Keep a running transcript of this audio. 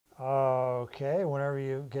Okay, whenever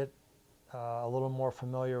you get a little more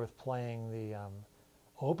familiar with playing the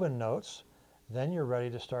open notes, then you're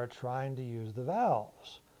ready to start trying to use the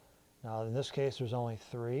vowels. Now in this case there's only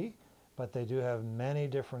 3, but they do have many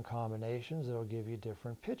different combinations that will give you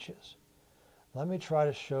different pitches. Let me try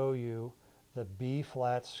to show you the B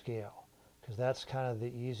flat scale, because that's kind of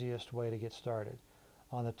the easiest way to get started.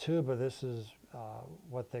 On the tuba, this is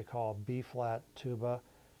what they call B flat tuba,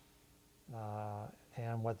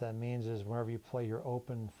 and what that means is whenever you play your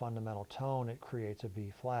open fundamental tone, it creates a B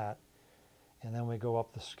flat. And then we go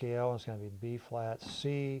up the scale, it's going to be B flat,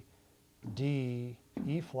 C, D,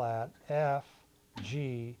 E flat, F,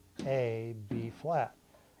 G, A, B flat.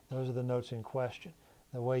 Those are the notes in question.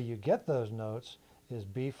 The way you get those notes is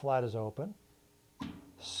B flat is open,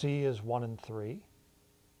 C is 1 and 3,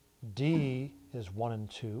 D is 1 and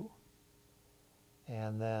 2,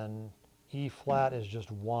 and then E flat is just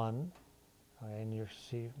 1, and you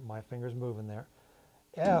see my fingers moving there.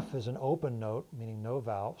 F is an open note, meaning no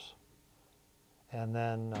vowels, and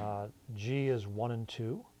then G is 1 and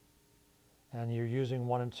 2, and you're using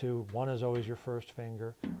 1 and 2. 1 is always your first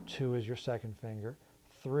finger, 2 is your second finger,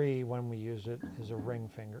 3, when we use it, is a ring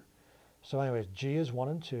finger. So anyways, G is 1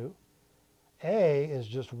 and 2, A is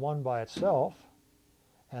just 1 by itself,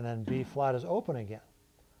 and then B flat is open again.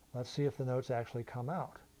 Let's see if the notes actually come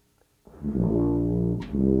out.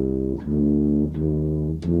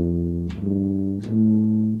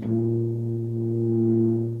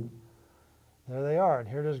 There they are, and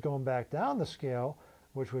here it is going back down the scale,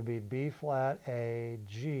 which would be B flat, A,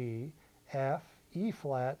 G, F, E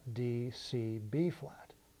flat, D, C, B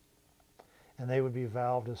flat. And they would be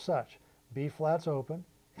valved as such. B flat's open,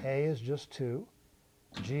 A is just 2,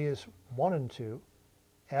 G is 1 and 2,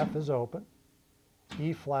 F is open,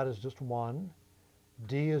 E flat is just 1,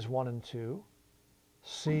 D is 1 and 2,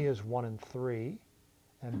 C is 1 and 3,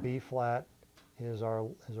 and B flat is our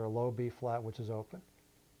low B flat, which is open.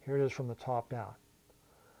 Here it is from the top down.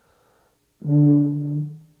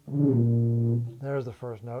 There's the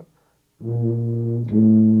first note.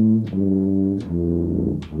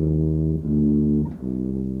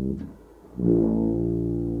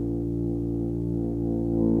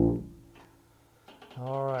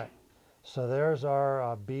 All right, so there's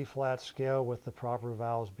our B flat scale with the proper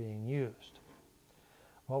vowels being used.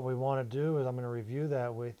 What we want to do is I'm going to review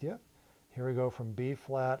that with you. Here we go from B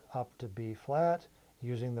flat up to B flat,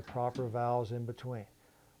 using the proper vowels in between.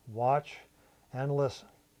 Watch and listen.